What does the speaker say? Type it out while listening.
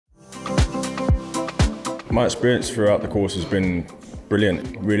My experience throughout the course has been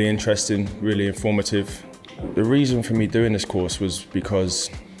brilliant, really interesting, really informative. The reason for me doing this course was because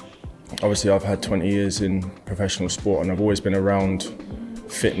obviously I've had 20 years in professional sport and I've always been around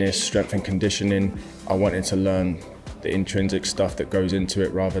fitness, strength and conditioning. I wanted to learn the intrinsic stuff that goes into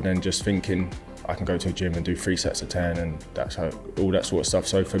it rather than just thinking I can go to a gym and do 3 sets of 10 and that's how, all that sort of stuff.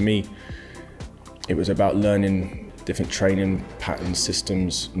 So for me, it was about learning different training patterns,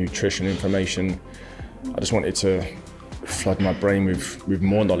 systems, nutrition information. I just wanted to flood my brain with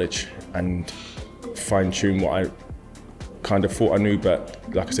more knowledge and fine-tune what I kind of thought I knew, but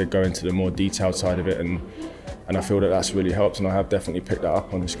like I said, go into the more detailed side of it, and I feel that that's really helped, and I have definitely picked that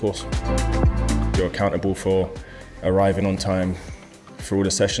up on this course. You're accountable for arriving on time for all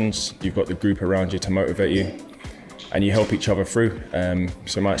the sessions. You've got the group around you to motivate you, and you help each other through.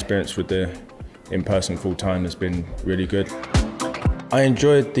 So my experience with the in-person full-time has been really good. I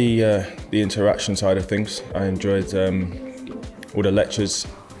enjoyed the interaction side of things. I enjoyed all the lectures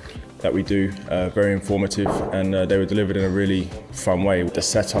that we do, very informative, and they were delivered in a really fun way. The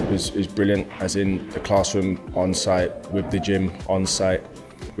setup is brilliant, as in the classroom on site with the gym on site,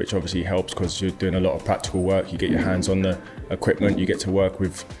 which obviously helps because you're doing a lot of practical work. You get your hands on the equipment, you get to work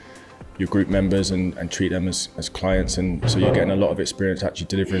with your group members and treat them as clients, and so you're getting a lot of experience actually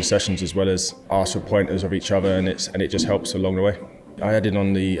delivering sessions as well as ask for pointers of each other, and it just helps along the way. I added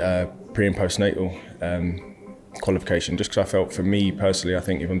on the pre and postnatal qualification just because I felt, for me personally, I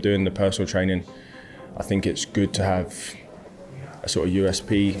think if I'm doing the personal training, I think it's good to have a sort of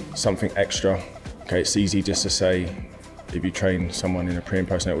USP, something extra. Okay, it's easy just to say if you train someone in a pre and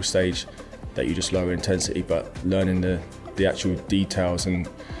postnatal stage that you just lower intensity, but learning the actual details and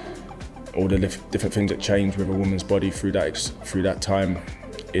all the different things that change with a woman's body through that time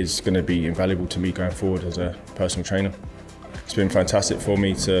is going to be invaluable to me going forward as a personal trainer. It's been fantastic for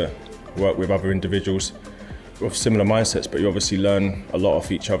me to work with other individuals with similar mindsets, but you obviously learn a lot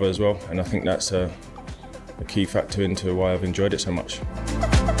off each other as well, and I think that's a key factor into why I've enjoyed it so much.